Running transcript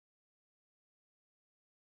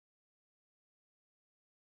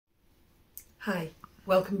Hi,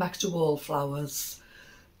 welcome back to Wallflowers.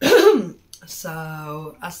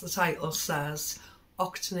 So, as the title says,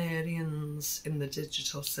 Octogenarians in the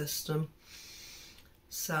digital system.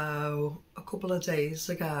 So, a couple of days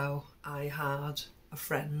ago, I had a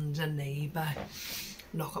friend, a neighbour,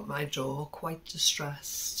 knock at my door, quite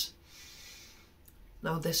distressed.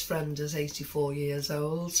 Now, this friend is 84 years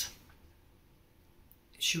old.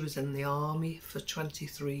 She was in the army for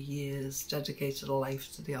 23 years, dedicated her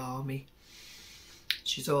life to the army.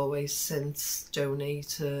 She's always since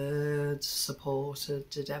donated, supported,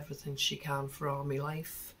 did everything she can for army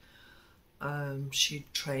life. She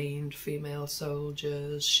trained female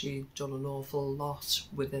soldiers, she'd done an awful lot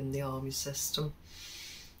within the army system.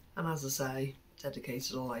 And as I say,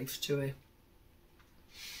 dedicated her life to it.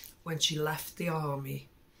 When she left the army,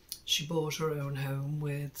 she bought her own home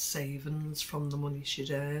with savings from the money she'd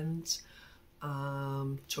earned.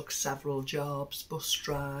 Took several jobs, bus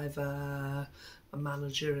driver, a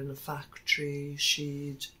manager in a factory.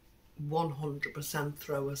 She'd 100%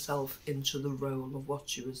 throw herself into the role of what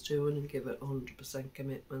she was doing and give it 100%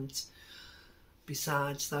 commitment.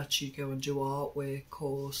 Besides that, she'd go and do artwork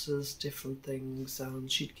courses, different things,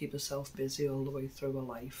 and she'd keep herself busy all the way through her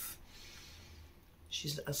life.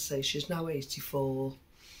 She's, as I say, she's now 84,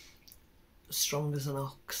 strong as an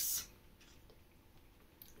ox.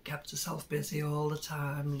 Kept herself busy all the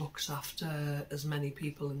time, looks after as many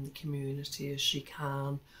people in the community as she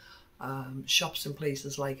can, shops in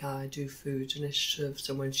places like I do, food initiatives,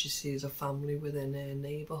 and when she sees a family within her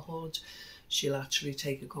neighbourhood, she'll actually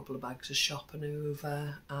take a couple of bags of shopping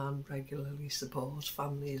over and regularly support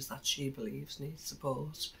families that she believes need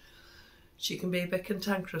support. She can be a bit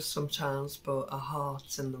cantankerous sometimes, but her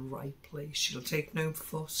heart's in the right place. She'll take no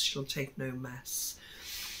fuss, she'll take no mess.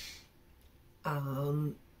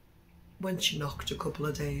 When she knocked a couple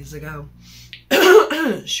of days ago,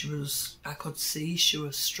 I could see she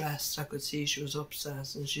was stressed, I could see she was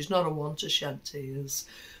upset, and she's not a one to shed tears.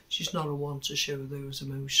 She's not a one to show those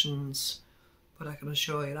emotions. But I can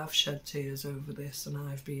assure you I've shed tears over this, and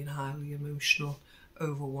I've been highly emotional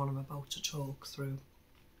over what I'm about to talk through.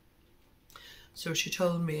 So she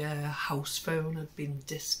told me her house phone had been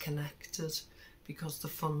disconnected because the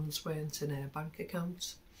funds weren't in her bank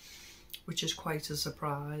account, which is quite a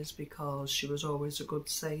surprise because she was always a good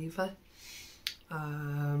saver,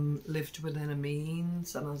 lived within her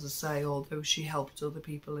means, and as I say, although she helped other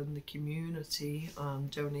people in the community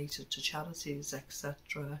and donated to charities,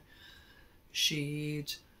 etc.,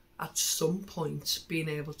 she'd at some point been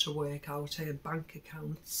able to work out her bank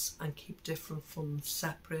accounts and keep different funds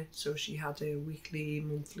separate. So she had her weekly,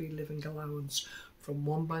 monthly living allowance from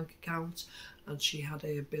one bank account, and she had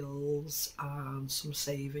her bills and some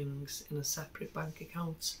savings in a separate bank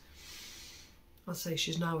account. I'll say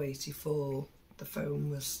she's now 84, the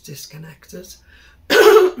phone was disconnected,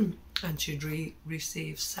 and she'd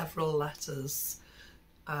received several letters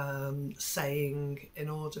saying in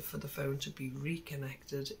order for the phone to be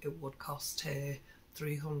reconnected it would cost her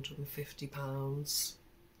 £350.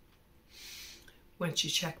 When she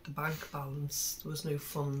checked the bank balance, there was no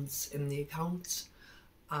funds in the account,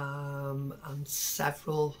 and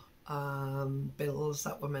several bills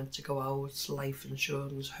that were meant to go out, life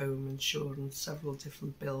insurance, home insurance, several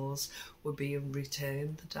different bills were being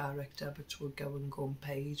returned. The direct debits would go and go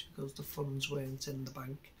unpaid because the funds weren't in the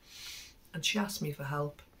bank. And she asked me for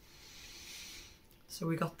help. So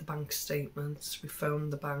we got the bank statements, we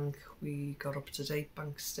phoned the bank, we got up-to-date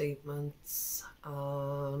bank statements,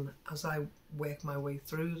 and as I worked my way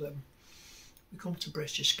through them, we come to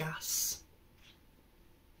British Gas.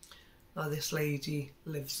 Now this lady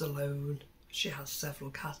lives alone, she has several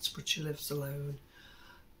cats but she lives alone,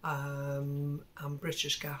 and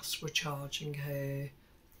British Gas were charging her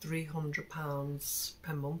 £300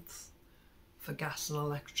 per month for gas and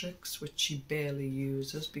electrics, which she barely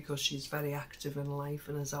uses because she's very active in life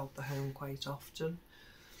and is out the home quite often,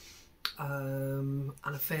 and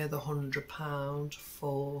a further £100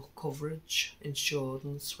 for coverage,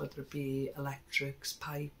 insurance, whether it be electrics,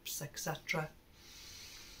 pipes, etc.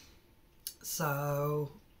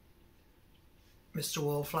 So Mr.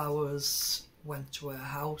 Wallflowers went to her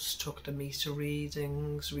house, took the meter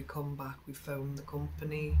readings, we come back, we phoned the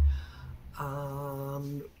company,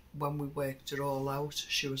 and when we worked it all out,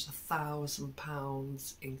 she was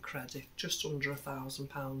 £1,000 in credit, just under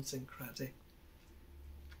 £1,000 in credit.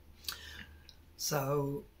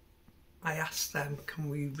 So I asked them, can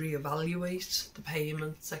we reevaluate the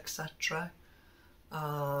payments, etc.,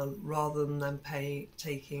 rather than them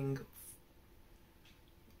taking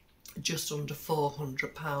just under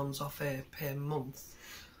 £400 off her per month,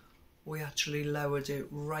 we actually lowered it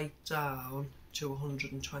right down to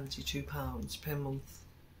 £122 per month.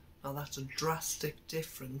 Now that's a drastic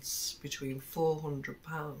difference between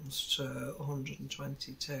 £400 to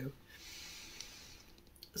 122.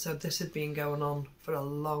 So this had been going on for a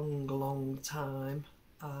long time,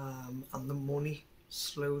 and the money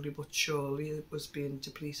slowly but surely was being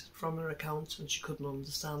depleted from her account, and she couldn't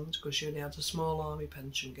understand because she only had a small army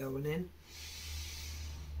pension going in.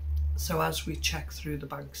 So as we checked through the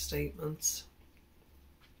bank statements,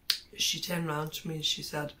 she turned around to me and she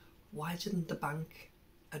said, why didn't the bank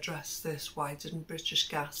address this? Why didn't British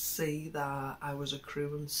Gas see that I was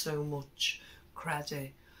accruing so much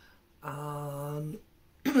credit and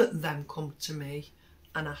then come to me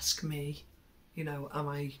and ask me, you know, am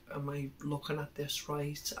I looking at this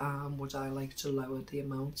right, and would I like to lower the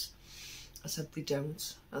amount? I said, they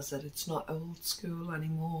don't. I said, it's not old school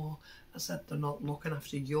anymore. I said, they're not looking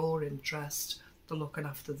after your interest, they're looking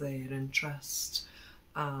after their interest.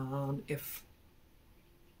 And if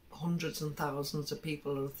hundreds and thousands of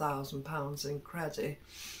people are £1,000 in credit,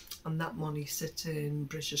 and that money sits in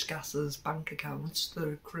British Gas's bank accounts,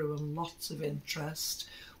 they're accruing lots of interest,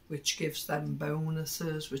 which gives them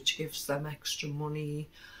bonuses, which gives them extra money,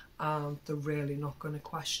 and they're really not going to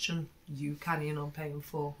question you carrying on paying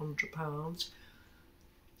 £400.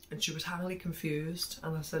 And she was highly confused,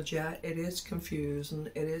 and I said, yeah, it is confusing,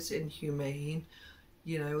 it is inhumane.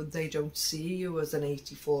 You know, they don't see you as an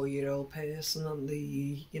 84-year-old person and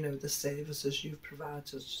the, you know, the services you've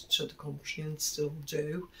provided to the country and still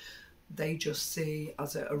do. They just see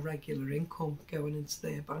as a regular income going into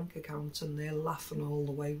their bank account, and they're laughing all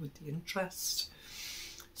the way with the interest.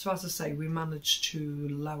 So as I say, we managed to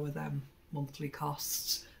lower them monthly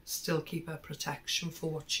costs, still keep her protection for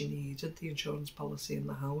what she needed, the insurance policy in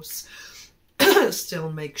the house,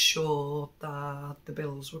 still make sure that the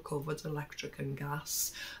bills were covered, electric and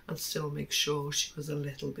gas, and still make sure she was a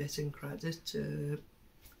little bit in credit.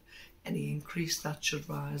 Any increase that should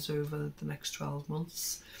rise over the next 12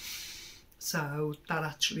 months. So that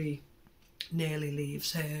actually nearly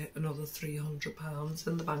leaves her another £300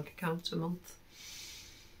 in the bank account a month.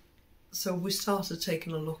 So we started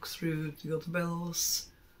taking a look through the other bills,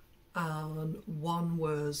 and one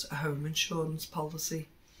was a home insurance policy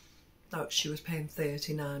that she was paying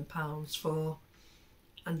 £39 for,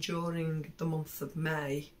 and during the month of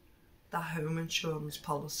May that home insurance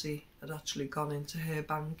policy had actually gone into her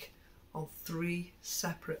bank on 3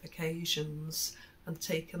 separate occasions and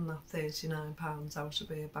taken that £39 out of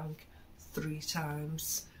her bank 3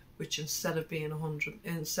 times, which instead of being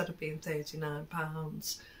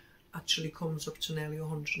 £39 actually comes up to nearly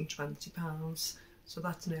 £120. So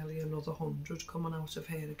that's nearly another £100 coming out of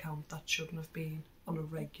her account that shouldn't have been on a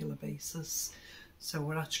regular basis. So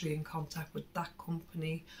we're actually in contact with that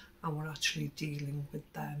company, and we're actually dealing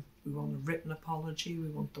with them. We want a written apology, we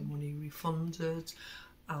want the money refunded,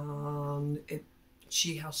 and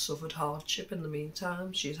she has suffered hardship in the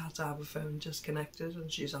meantime. She's had to have her phone disconnected, and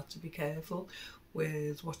she's had to be careful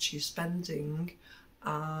with what she's spending,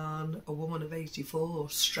 and a woman of 84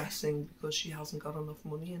 stressing because she hasn't got enough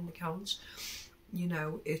money in the account. You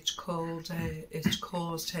know, it's caused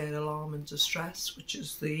her alarm and distress, which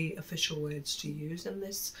is the official words to use in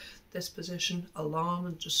this position. Alarm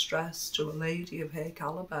and distress to a lady of her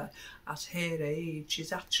calibre at her age.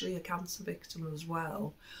 She's actually a cancer victim as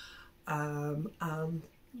well, and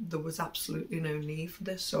there was absolutely no need for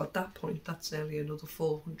this. So at that point, that's nearly another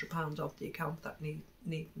 £400 off the account that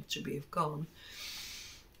needed to be gone.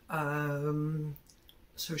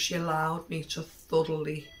 So she allowed me to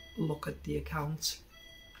thoroughly look at the account.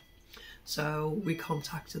 So we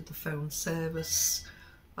contacted the phone service,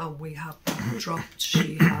 and we had that dropped.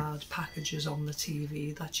 She had packages on the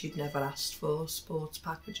TV that she'd never asked for, sports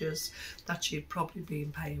packages that she'd probably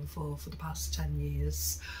been paying for the past 10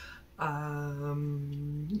 years.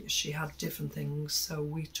 She had different things, so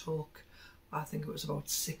we took, I think it was about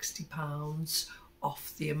 £60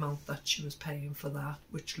 off the amount that she was paying for that,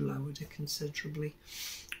 which lowered it considerably,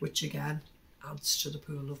 which again adds to the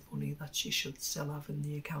pool of money that she should still have in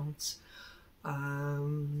the account.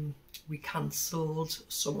 We cancelled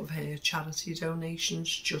some of her charity donations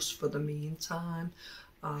just for the meantime,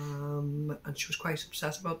 and she was quite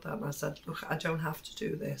upset about that, and I said, look, I don't have to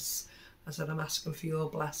do this. I said, I'm asking for your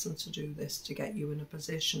blessing to do this, to get you in a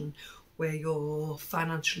position where you're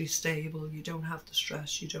financially stable, you don't have the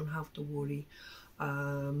stress, you don't have the worry.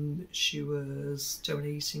 She was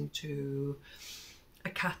donating to a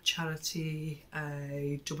cat charity,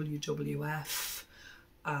 a WWF,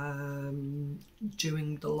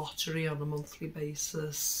 doing the lottery on a monthly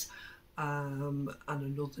basis, and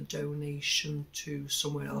another donation to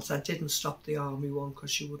somewhere else. I didn't stop the army one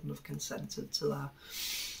because she wouldn't have consented to that.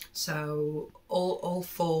 So all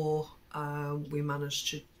four we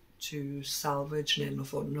managed to salvage near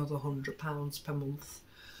enough another £100 per month.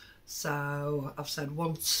 So I've said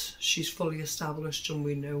once she's fully established and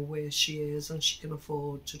we know where she is and she can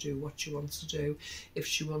afford to do what she wants to do, if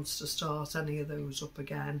she wants to start any of those up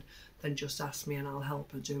again, then just ask me and I'll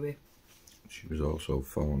help her do it. She was also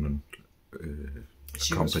phoning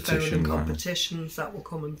competitions that were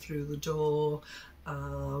coming through the door.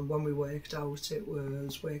 When we worked out, it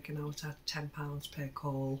was working out at £10 per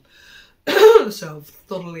call. So I've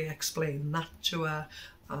thoroughly explained that to her,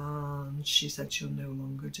 and she said she'll no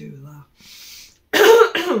longer do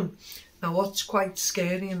that. Now, what's quite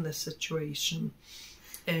scary in this situation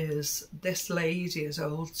is this lady is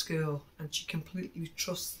old school and she completely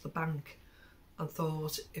trusts the bank, and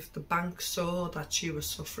thought if the bank saw that she was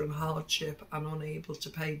suffering hardship and unable to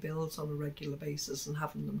pay bills on a regular basis and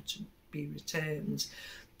having them to be returned,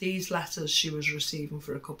 these letters she was receiving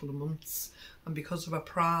for a couple of months, and because of her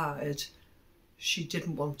pride she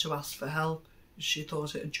didn't want to ask for help. She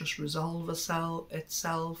thought it would just resolve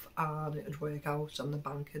itself and it would work out and the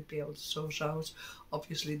bank would be able to sort out.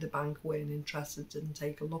 Obviously the bank weren't interested, didn't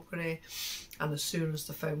take a look at it, and as soon as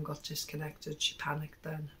the phone got disconnected she panicked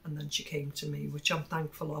then, and then she came to me, which I'm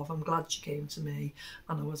thankful of. I'm glad she came to me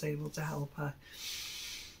and I was able to help her.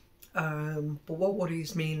 But what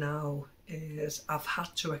worries me now is I've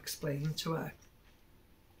had to explain to her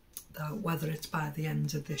that whether it's by the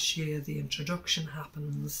end of this year the introduction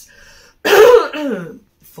happens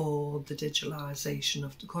for the digitalisation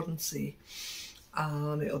of the currency,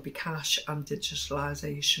 and it'll be cash and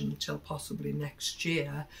digitalisation till possibly next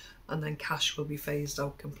year, and then cash will be phased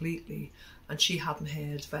out completely, and she hadn't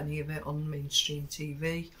heard of any of it on mainstream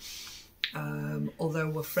TV.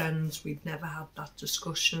 Although we're friends, we've never had that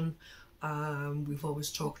discussion. We've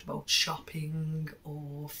always talked about shopping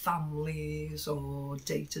or families or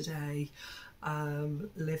day-to-day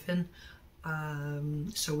living.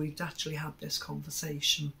 So we'd actually had this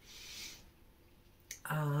conversation,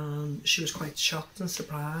 and she was quite shocked and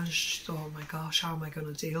surprised. She thought, oh my gosh, how am I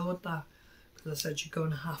going to deal with that? Because I said, you're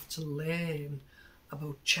going to have to learn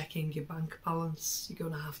about checking your bank balance. You're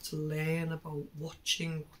going to have to learn about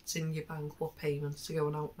watching what's in your bank, what payments are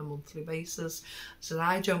going out on a monthly basis. So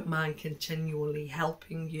I don't mind continually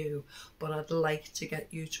helping you, but I'd like to get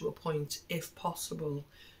you to a point, if possible,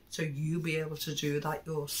 so you be able to do that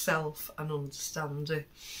yourself and understand it.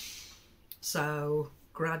 So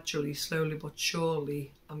gradually, slowly but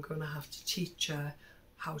surely, I'm going to have to teach her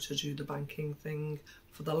how to do the banking thing.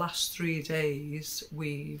 For the last 3 days,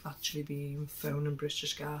 we've actually been phoning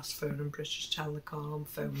British Gas, phoning British Telecom,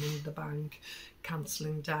 phoning the bank,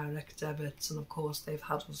 cancelling direct debits, and of course they've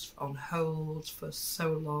had us on hold for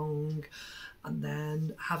so long, and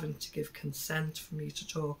then having to give consent for me to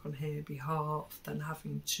talk on her behalf, then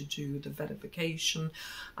having to do the verification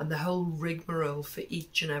and the whole rigmarole for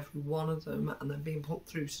each and every one of them, and then being put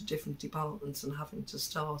through to different departments and having to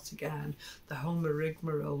start again. The whole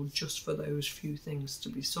rigmarole just for those few things to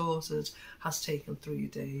be sorted has taken 3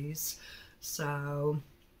 days. So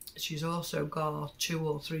she's also got 2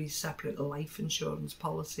 or 3 separate life insurance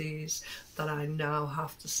policies that I now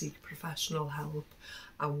have to seek professional help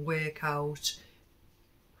and work out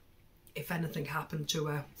if anything happened to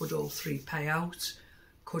her, would all 3 pay out?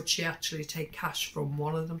 Could she actually take cash from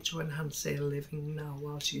one of them to enhance her living now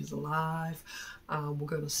while she's alive? We're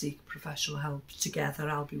going to seek professional help together.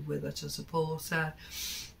 I'll be with her to support her.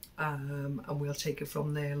 And we'll take it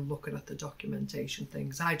from there, looking at the documentation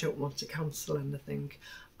things. I don't want to cancel anything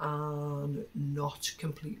and not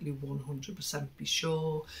completely 100% be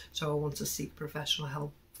sure, so I want to seek professional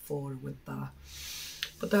help for her with that.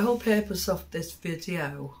 But the whole purpose of this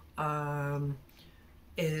video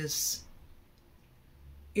is,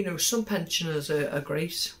 you know, some pensioners are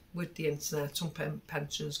great with the internet. Some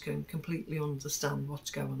pensioners can completely understand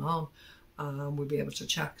what's going on. We'll be able to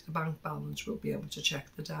check the bank balance, we'll be able to check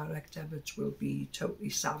the direct debits, we'll be totally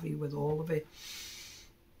savvy with all of it.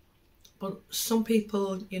 But some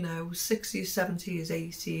people, you know, 60s, 70s,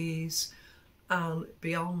 80s and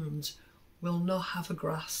beyond will not have a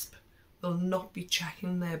grasp, will not be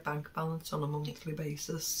checking their bank balance on a monthly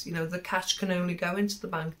basis. You know, the cash can only go into the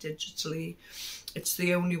bank digitally. It's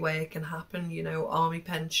the only way it can happen. You know, army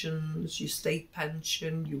pensions, your state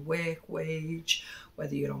pension, your work wage,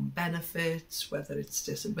 whether you're on benefits, whether it's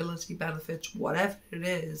disability benefits, whatever it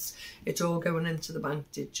is, it's all going into the bank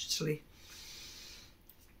digitally.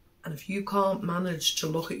 And if you can't manage to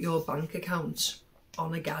look at your bank account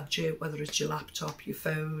on a gadget, whether it's your laptop, your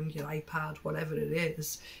phone, your iPad, whatever it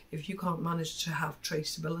is, if you can't manage to have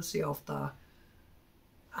traceability of that,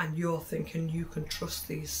 and you're thinking you can trust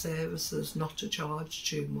these services not to charge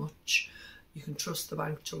too much, you can trust the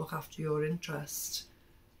bank to look after your interest,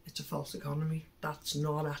 it's a false economy. That's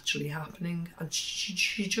not actually happening. And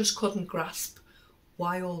she just couldn't grasp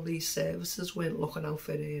why all these services weren't looking out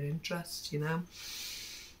for her interest, you know.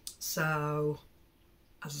 So,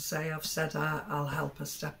 as I say, I've said I'll help her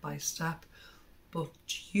step by step. But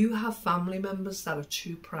you have family members that are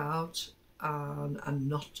too proud and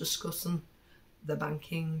not discussing the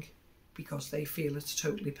banking because they feel it's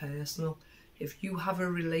totally personal. If you have a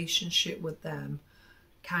relationship with them,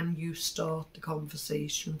 can you start the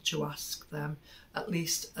conversation to ask them, at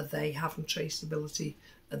least, are they having traceability?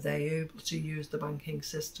 Are they able to use the banking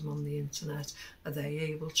system on the internet? Are they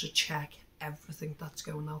able to check everything that's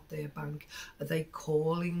going out their bank? Are they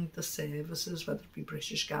calling the services, whether it be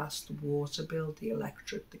British Gas, the water bill, the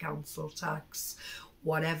electric, the council tax,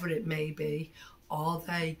 whatever it may be? Are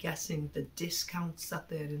they getting the discounts that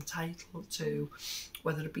they're entitled to,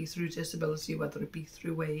 whether it be through disability, whether it be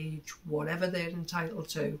through age, whatever they're entitled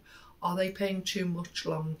to? Are they paying too much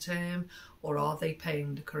long term, or are they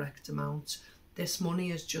paying the correct amount? This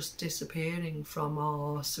money is just disappearing from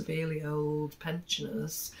our severely old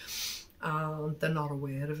pensioners, and they're not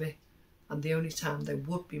aware of it. And the only time they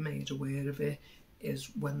would be made aware of it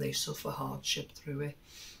is when they suffer hardship through it.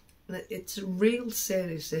 It's a real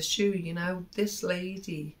serious issue, you know. This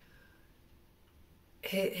lady,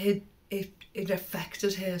 it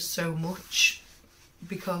affected her so much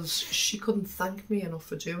because she couldn't thank me enough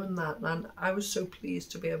for doing that, and I was so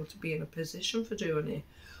pleased to be able to be in a position for doing it.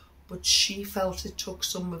 But she felt it took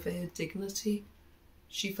some of her dignity.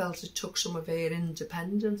 She felt it took some of her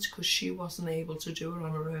independence because she wasn't able to do it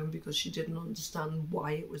on her own because she didn't understand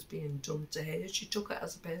why it was being done to her. She took it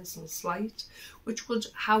as a personal slight, which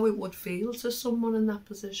was how it would feel to someone in that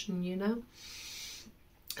position, you know.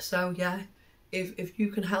 So yeah, if you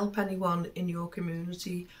can help anyone in your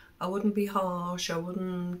community, I wouldn't be harsh, I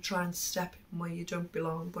wouldn't try and step in where you don't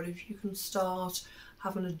belong, but if you can start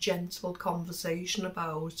having a gentle conversation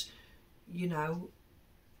about, you know,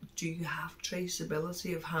 do you have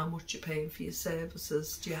traceability of how much you're paying for your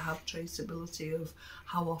services? Do you have traceability of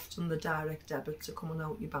how often the direct debits are coming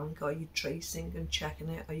out your bank? Are you tracing and checking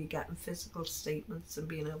it? Are you getting physical statements and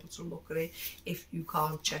being able to look at it if you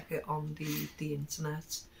can't check it on the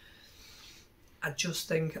internet? I just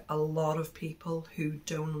think a lot of people who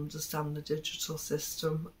don't understand the digital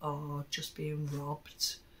system are just being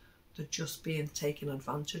robbed. They're just being taken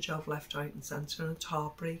advantage of left, right and centre, and it's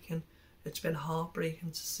heartbreaking. It's been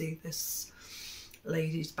heartbreaking to see this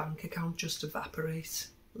lady's bank account just evaporate,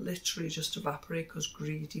 literally just evaporate, because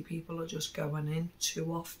greedy people are just going in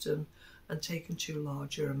too often and taking too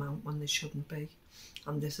large an amount when they shouldn't be.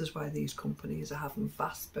 And this is why these companies are having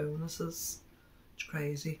vast bonuses. It's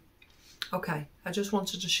crazy. Okay, I just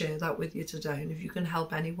wanted to share that with you today, and if you can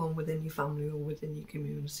help anyone within your family or within your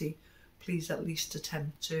community, please at least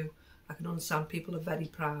attempt to. I can understand people are very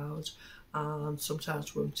proud and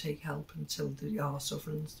sometimes won't take help until they are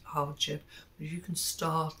suffering hardship. But if you can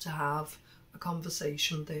start to have a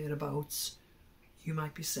conversation there about, you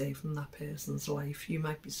might be saving that person's life, you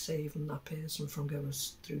might be saving that person from going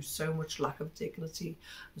through so much lack of dignity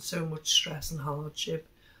and so much stress and hardship,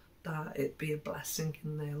 that it'd be a blessing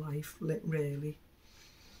in their life, really.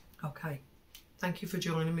 Okay, thank you for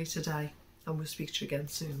joining me today, and we'll speak to you again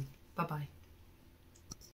soon. Bye bye.